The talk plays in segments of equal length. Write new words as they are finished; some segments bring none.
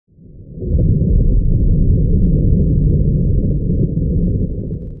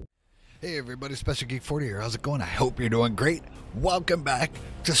Hey everybody, Special Geek 40 here. How's it going? I hope you're doing great. Welcome back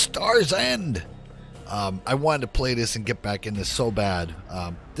to Star's End. I wanted to play this and get back in this so bad.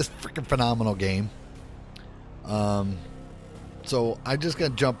 This freaking phenomenal game. So I'm just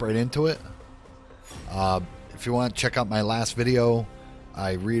gonna jump right into it. If you want to check out my last video,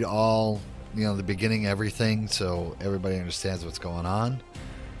 I read all, the beginning, everything, so everybody understands what's going on.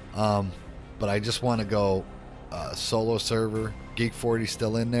 But I just want to go solo server. Geek 40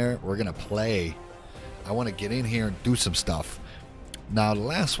 still in there. We're gonna play. I want to get in here and do some stuff. Now the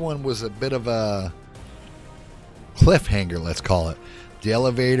last one was a bit of a cliffhanger, let's call it. The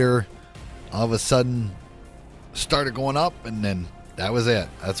elevator all of a sudden started going up, and then that was it.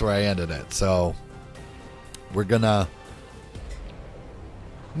 That's where I ended it. So we're gonna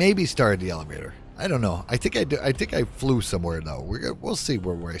maybe start the elevator. I don't know. I think I do. I think I flew somewhere though. We'll see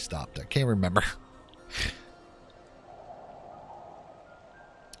where I stopped. I can't remember.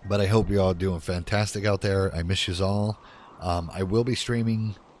 But I hope you're all doing fantastic out there. I miss you all. I will be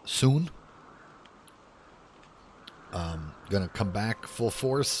streaming soon. Gonna come back full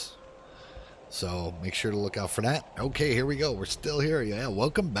force. So make sure to look out for that. Okay, here we go. We're still here. Yeah,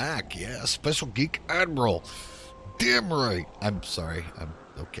 welcome back. Yeah, Special Geek Admiral. Damn right. I'm sorry. I'm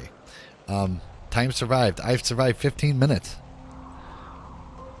okay. Time survived. I've survived 15 minutes.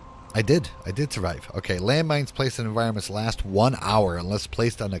 I did survive. Okay, landmines placed in environments last 1 hour unless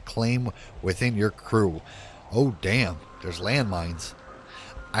placed on a claim within your crew. Oh damn, there's landmines.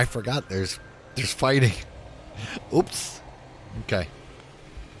 I forgot there's fighting. Oops. Okay.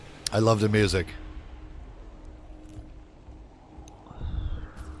 I love the music.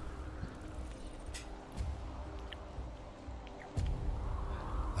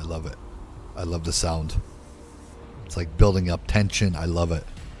 I love it. I love the sound. It's like building up tension. I love it.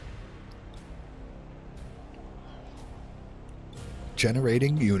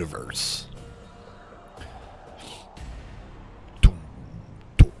 Generating universe. Doom,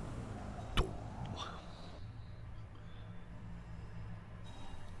 doom, doom.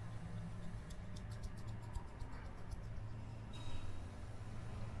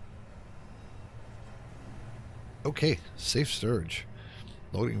 Okay, safe storage.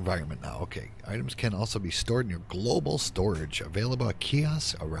 Loading environment now. Okay, items can also be stored in your global storage, available at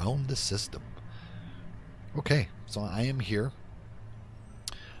kiosks around the system. Okay, so I am here.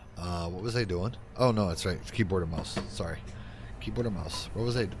 What was I doing? Oh no, that's right. It's keyboard and mouse. Sorry, keyboard and mouse. What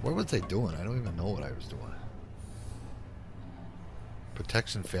was I doing? I don't even know what I was doing.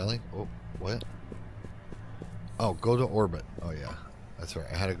 Protection failing. Oh, what? Oh, go to orbit. Oh yeah, that's right.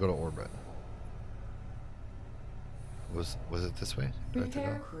 I had to go to orbit. Was it this way?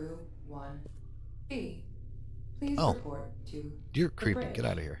 Repair crew 1B. Please report to. You're creepy. Get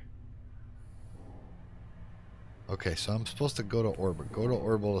out of here. Okay, so I'm supposed to go to orbit. Go to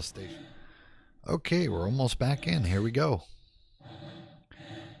orbital station. Okay, we're almost back in. Here we go.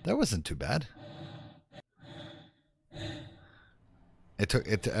 That wasn't too bad.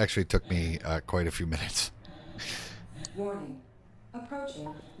 It actually took me quite a few minutes. Warning.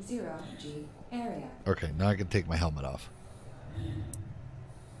 Approaching 0G area. Okay, now I can take my helmet off.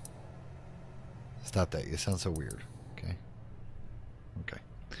 Stop that. You sound so weird. Okay. Okay.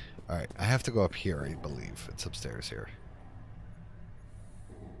 Alright, I have to go up here, I believe. It's upstairs here.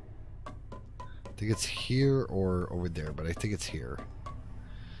 I think it's here or over there, but I think it's here.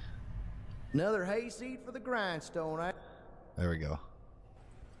 Another hayseed for the grindstone. There we go.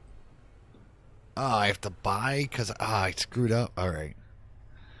 Ah, I have to buy because I screwed up. Alright.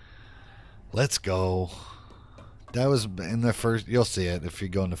 Let's go. That was in the first... You'll see it if you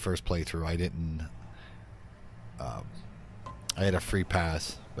go in the first playthrough. I didn't... I had a free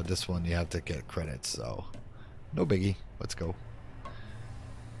pass, but this one you have to get credits, so no biggie. Let's go.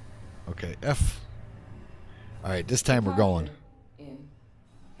 Okay, F. Alright, this time we're going. In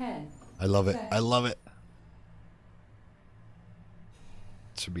 10. I love it. I love it.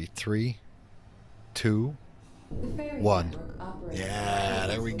 It should be 3, 2, 1. Yeah,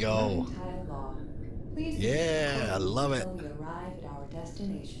 there we go. Yeah, I love it.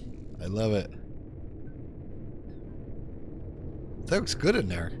 I love it. That looks good in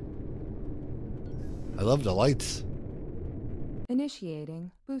there. I love the lights.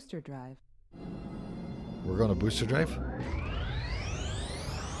 Initiating booster drive. We're going to booster drive?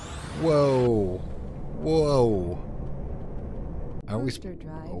 Whoa. Whoa. Are we... Booster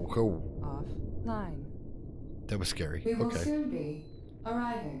drive oh. offline. That was scary. We will Okay. soon be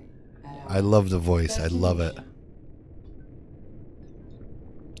arriving at our I love the voice. I love it.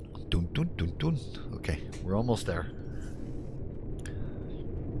 Dun, dun, dun, dun. Okay, we're almost there.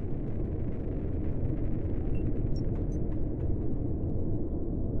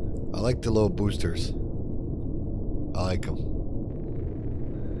 like the little boosters. I like them.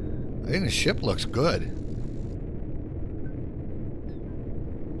 I think the ship looks good.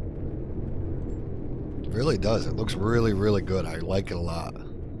 It really does. It looks really, really good. I like it a lot.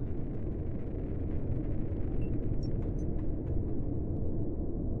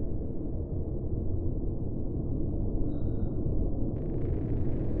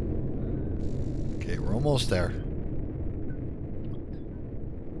 Okay, we're almost there.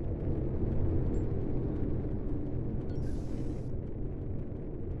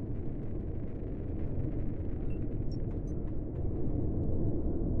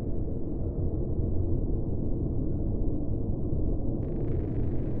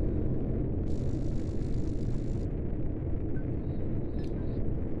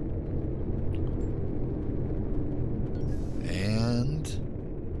 And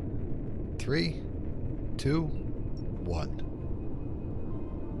 3, 2,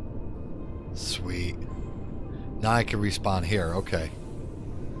 1. Sweet. Now I can respawn here. Okay.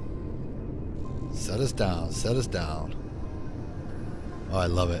 Set us down. Set us down. Oh, I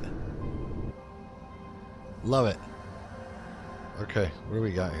love it. Love it. Okay, what do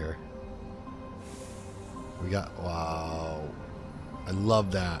we got here? We got... Wow. I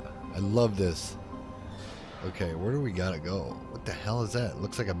love that. I love this. Okay, where do we gotta go? What the hell is that? It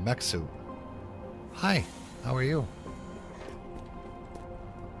looks like a mech suit. Hi, how are you?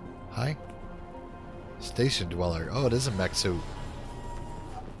 Hi? Station dweller. Oh, it is a mech suit.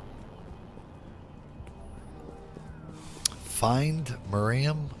 Find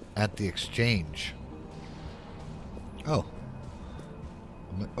Miriam at the exchange. Oh.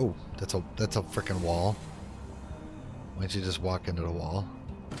 Oh, that's a freaking wall. Why don't you just walk into the wall?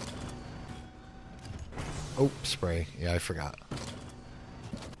 Oh, spray. Yeah, I forgot.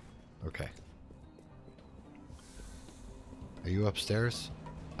 Okay. Are you upstairs?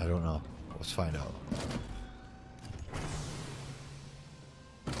 I don't know. Let's find out.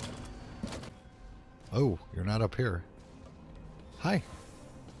 Oh, you're not up here. Hi.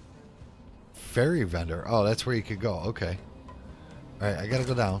 Ferry vendor. Oh, that's where you could go. Okay. Alright, I gotta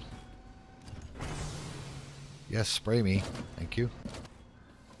go down. Yes, spray me. Thank you.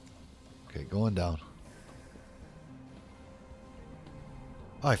 Okay, going down.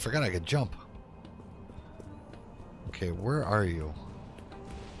 Oh, I forgot I could jump. Okay, where are you?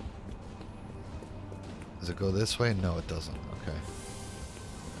 Does it go this way? No, it doesn't. Okay.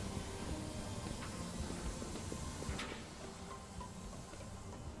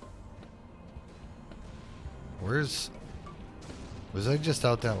 Was I just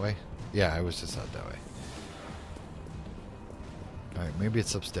out that way? Yeah, I was just out that way. Alright, maybe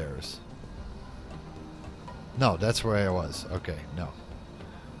it's upstairs. No, that's where I was. Okay, no.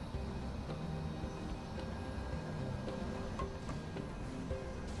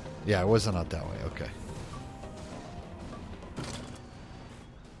 Yeah, I wasn't out that way. Okay.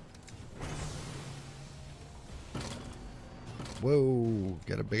 Whoa,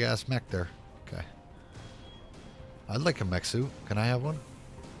 got a big ass mech there. Okay. I'd like a mech suit. Can I have one?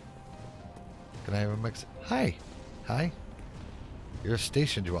 Can I have a mech suit? Hi. Hi. You're a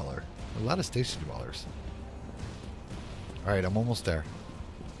station dweller. A lot of station dwellers. Alright, I'm almost there.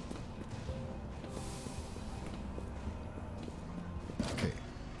 Okay.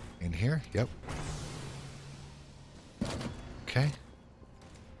 In here? Yep. Okay.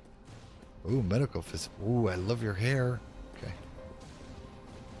 Ooh, medical phys. Ooh, I love your hair. Okay.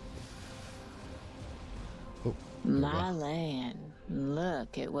 Oh. My land,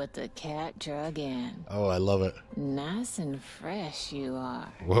 look at what the cat drug in. Oh, I love it. Nice and fresh you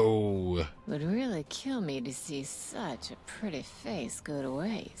are. Whoa. Would really kill me to see such a pretty face go to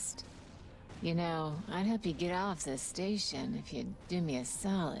waste. You know, I'd help you get off this station if you'd do me a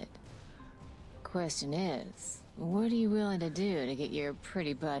solid. Question is, what are you willing to do to get your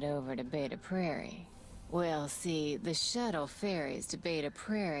pretty butt over to Beta Prairie? Well, see, the shuttle ferries to Beta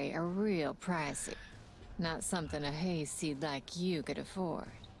Prairie are real pricey. Not something a hayseed like you could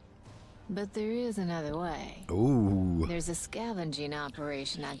afford. But there is another way. Ooh. There's a scavenging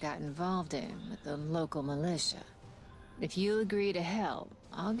operation I got involved in with the local militia. If you'll agree to help,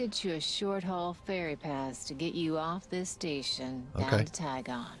 I'll get you a short-haul ferry pass to get you off this station down Okay. to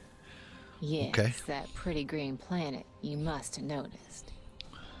Tygon. Yes, Okay. that pretty green planet you must have noticed.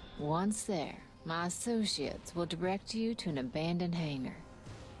 Once there, my associates will direct you to an abandoned hangar.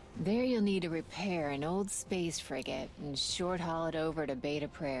 There you'll need to repair an old space frigate and short-haul it over to Beta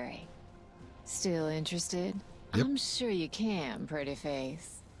Prairie. Still interested? Yep. I'm sure you can, pretty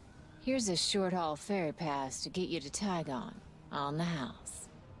face. Here's a short-haul ferry pass to get you to Tygon, on the house.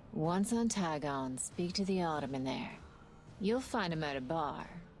 Once on Tygon, speak to the alderman there. You'll find him at a bar.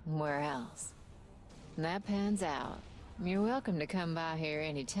 Where else? That pans out. You're welcome to come by here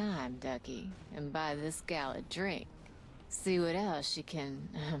anytime, Ducky, and buy this gal a drink. See what else she can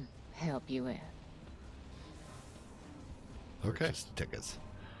help you with. Okay. Purchase tickets.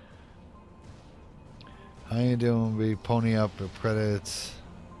 How you doing? We pony up the credits.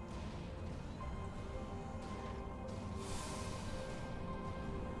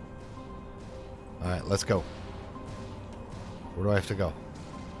 All right, let's go. Where do I have to go?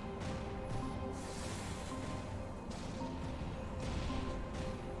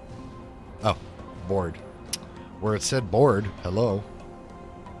 Oh, board. Where it said board. Hello.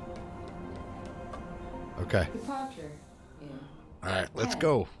 Okay. Departure in All right, let's 10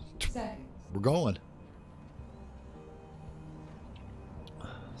 go. seconds. We're going.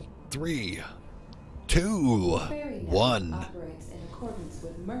 3, 2, Ferry network 1. operates in accordance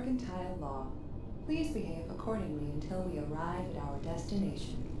with mercantile law. Please behave accordingly until we arrive at our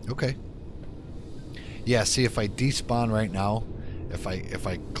destination. Okay. Yeah, see if I despawn right now, if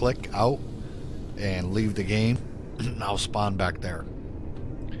I click out and leave the game, I'll spawn back there.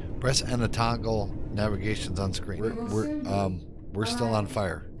 Press N to toggle navigation's on screen. We're still on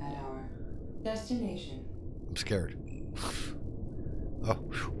fire. At our destination. I'm scared. Oh,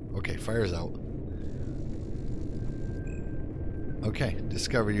 okay, fire's out. Okay,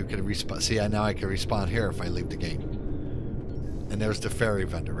 discover you can respawn. See, now I can respawn here if I leave the game. And there's the ferry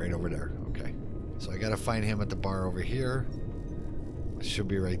vendor right over there. Okay, so I gotta find him at the bar over here. It should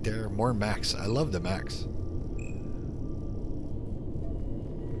be right there. More mechs. I love the mechs.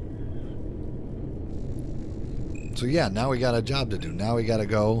 So yeah, now we got a job to do. Now we gotta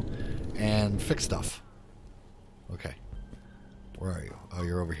go and fix stuff. Okay. Where are you? Oh,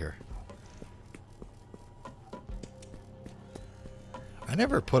 you're over here. I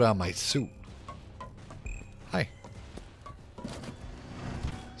never put on my suit. Hi.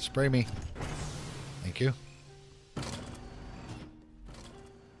 Spray me. Thank you.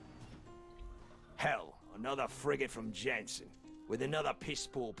 Hell, another frigate from Jensen, with another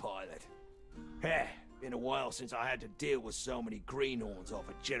piss-poor pilot. Heh, been a while since I had to deal with so many greenhorns off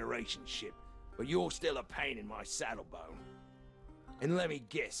a generation ship, but you're still a pain in my saddle bone. And let me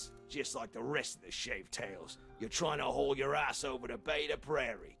guess, just like the rest of the shaved tails, you're trying to haul your ass over to Beta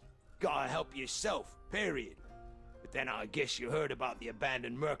Prairie. Gotta help yourself, period. But then I guess you heard about the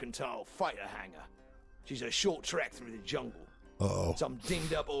abandoned mercantile fighter hangar. She's a short trek through the jungle. Uh-oh. Some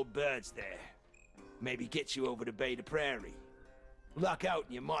dinged up old birds there. Maybe get you over to Beta Prairie. Luck out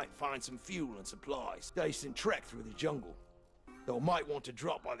and you might find some fuel and supplies. Decent trek through the jungle. Though might want to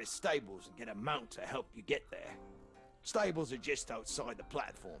drop by the stables and get a mount to help you get there. Stables are just outside the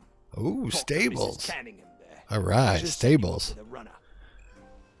platform. Ooh, Talk to stables. Mrs. Canningham there. All right, She'll stables. send you up with a runner.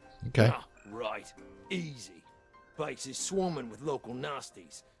 Okay. Ah, right. Easy. Place is swarming with local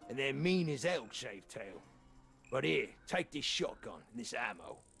nasties, and they're mean as hell, Shaved Tail. But here, take this shotgun and this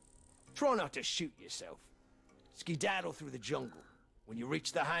ammo. Try not to shoot yourself. Skedaddle through the jungle. When you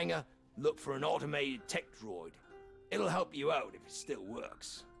reach the hangar, look for an automated tech droid. It'll help you out if it still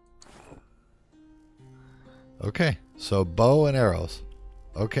works. Okay, so bow and arrows.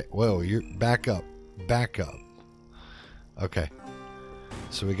 Okay, whoa, you're back up. Back up. Okay.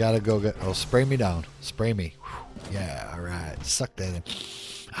 So we gotta go get, oh, spray me down. Spray me. Whew. Yeah, alright. Suck that in.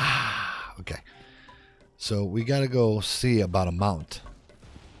 Ah, okay. So we gotta go see about a mount.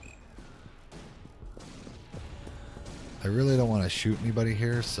 I really don't want to shoot anybody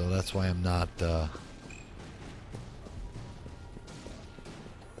here, so that's why I'm not,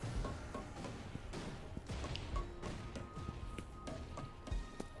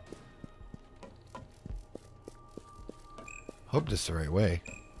 hope this is the right way.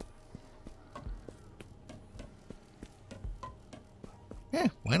 Yeah,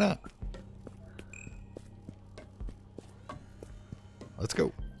 why not? Let's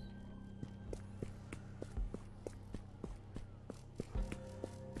go.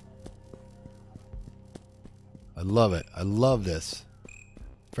 I love it. I love this.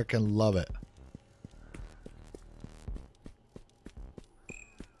 Freaking love it.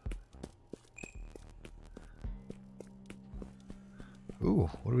 Ooh,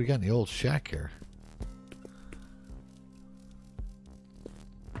 what do we got in the old shack here?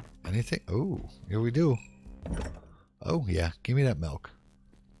 Anything? Ooh, here we do. Oh, yeah. Give me that milk.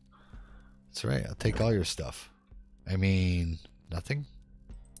 That's right. I'll take all your stuff. I mean, nothing?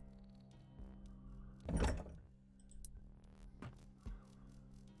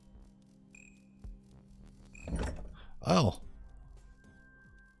 Oh.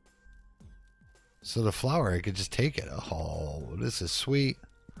 So the flower, I could just take it. Oh, this is sweet.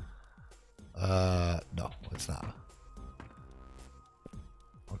 No, it's not.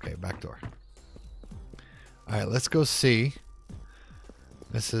 Okay, back door. Alright, let's go see.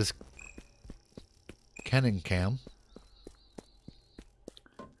 This is Ken and Cam.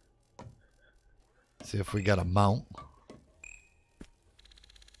 See if we got a mount.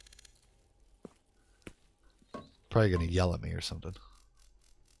 Probably gonna yell at me or something.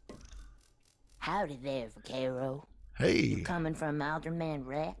 Howdy there, Vaquero. Hey! Coming from Alderman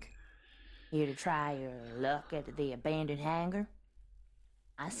Wreck? Here to try your luck at the abandoned hangar?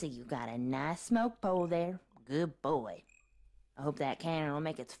 I see you got a nice smoke pole there. Good boy. I hope that cannon will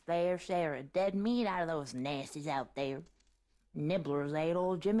make its fair share of dead meat out of those nasties out there. Nibblers ate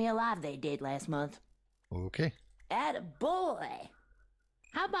old Jimmy alive, they did last month. Okay. Atta boy!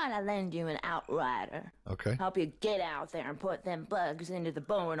 How about I lend you an outrider? Okay. Help you get out there and put them bugs into the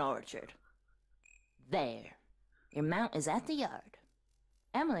bone orchard. There. Your mount is at the yard.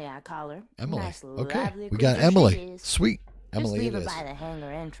 Emily, I call her. Emily. Nice, Okay. lively We got creature she Emily. is. Sweet. Just Emily leave it her is. by the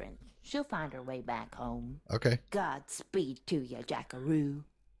hangar entrance. She'll find her way back home. Okay. Godspeed to you, Jackaroo.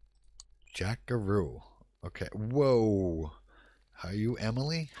 Jackaroo. Okay. Whoa. Are you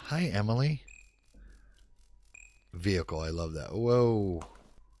Emily? Hi, Emily. Vehicle. I love that. Whoa.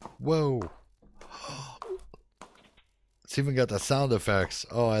 Whoa. It's even got the sound effects.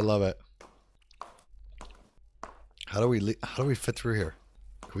 Oh, I love it. How do we fit through here?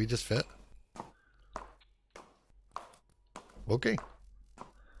 Can we just fit? Okay.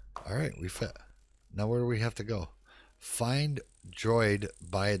 All right, we fit. Now where do we have to go? Find droid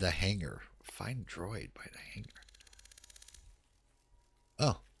by the hangar. Find droid by the hangar.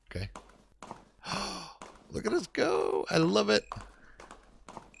 Oh, okay. Look at us go. I love it.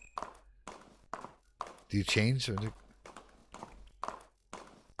 Do you change? Or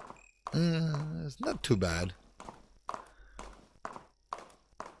it's not too bad.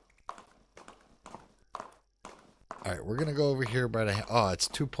 All right, we're going to go over here by the... Oh, it's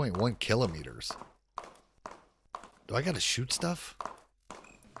 2.1 kilometers. Do I got to shoot stuff?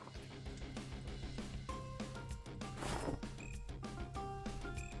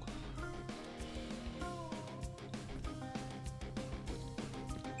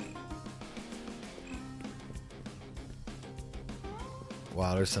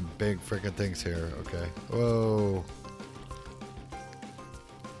 Wow, there's some big freaking things here. Okay. Whoa.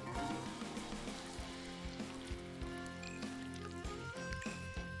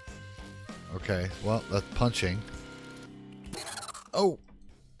 Okay, well, that's punching. Oh!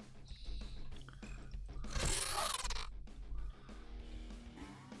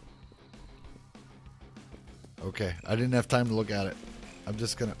 Okay, I didn't have time to look at it. I'm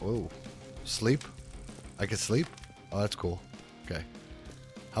just gonna... Oh. Sleep? I can sleep? Oh, that's cool. Okay.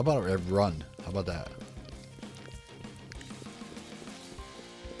 How about a run? How about that?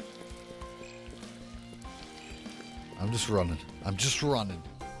 I'm just running. I'm just running.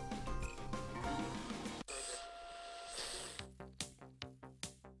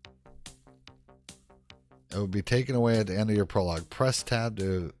 It will be taken away at the end of your prologue. Press tab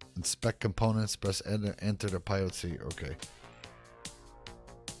to inspect components. Press enter the pilot seat. Okay.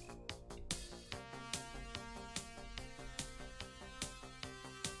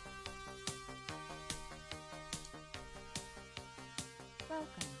 Welcome.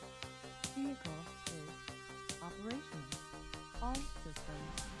 Vehicle is operational. All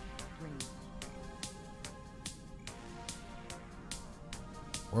systems green.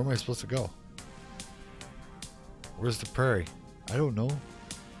 Where am I supposed to go? Where's the prairie? I don't know.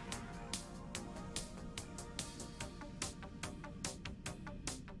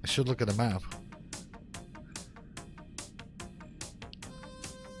 I should look at the map.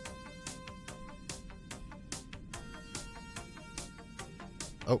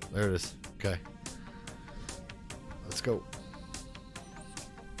 Oh, there it is. Okay. Let's go.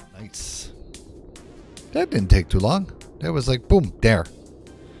 Nice. That didn't take too long. That was like, boom, there.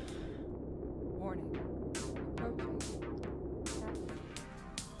 Warning. Approaching.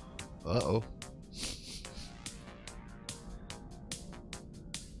 Uh-oh.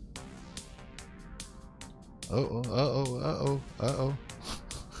 Uh-oh, uh-oh, uh-oh, uh-oh.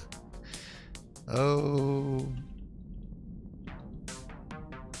 Oh.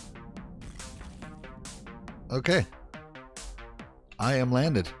 Okay. I am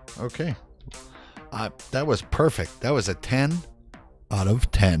landed. Okay. That was perfect. That was a 10 out of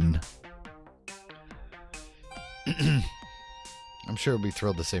 10. I'm sure he'll be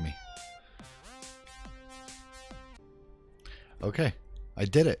thrilled to see me. Okay. I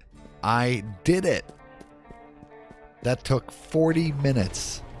did it. I did it. That took 40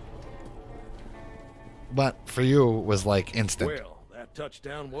 minutes. But for you, it was like instant. Well, that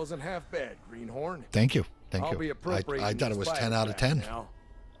touchdown wasn't half bad, Greenhorn. Thank you. Thank I'll you. be appropriating I thought it these was 10 fighters out of back 10. now.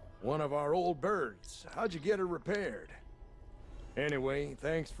 One of our old birds. How'd you get her repaired? Anyway,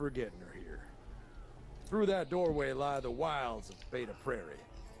 thanks for getting her here. Through that doorway lie the wilds of Beta Prairie.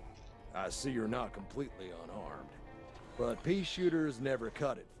 I see you're not completely unarmed, but pea shooters never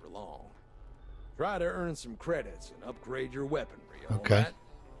cut it for long. Try to earn some credits and upgrade your weaponry, Okay.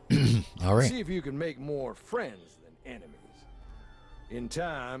 right? All right. See if you can make more friends than enemies. In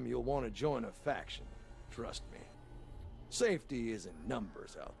time, you'll want to join a faction. Trust me. Safety is in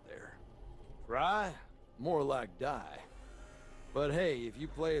numbers out there. Try, more like die. But hey, if you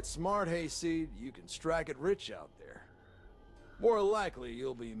play it smart, Hayseed, you can strike it rich out there. More likely,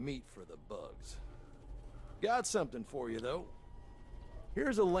 you'll be meat for the bugs. Got something for you, though.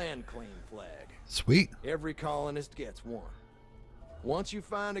 Here's a land claim flag. Sweet. Every colonist gets one. Once you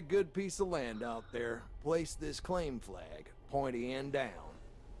find a good piece of land out there, place this claim flag, pointy end down,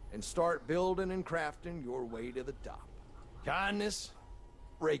 and start building and crafting your way to the top. Kindness,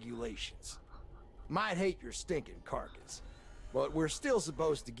 regulations. Might hate your stinking carcass, but we're still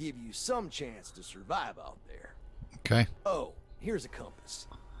supposed to give you some chance to survive out there. Okay. Oh, here's a compass.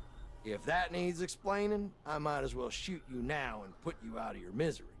 If that needs explaining, I might as well shoot you now and put you out of your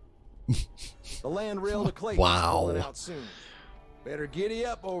misery. The land rail to Clayton's Wow. rolling out soon. Better giddy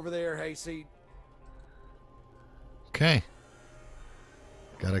up over there, Hayseed. Okay.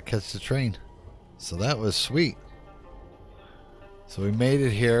 Gotta catch the train. So that was sweet. So we made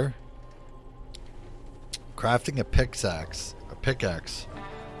it here. Crafting a pickaxe.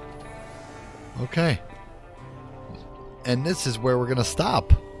 Okay. And this is where we're gonna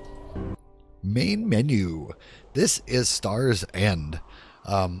stop. Main menu. This is Star's End.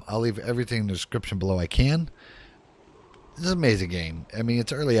 I'll leave everything in the description below I can. This is an amazing game. I mean,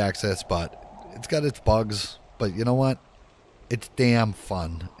 it's early access, but it's got its bugs. But you know what? It's damn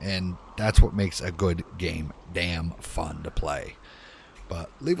fun. And that's what makes a good game damn fun to play. But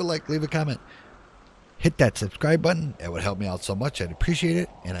leave a like, leave a comment. Hit that subscribe button. It would help me out so much. I'd appreciate it.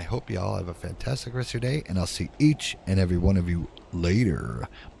 And I hope you all have a fantastic rest of your day. And I'll see each and every one of you later.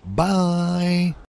 Bye.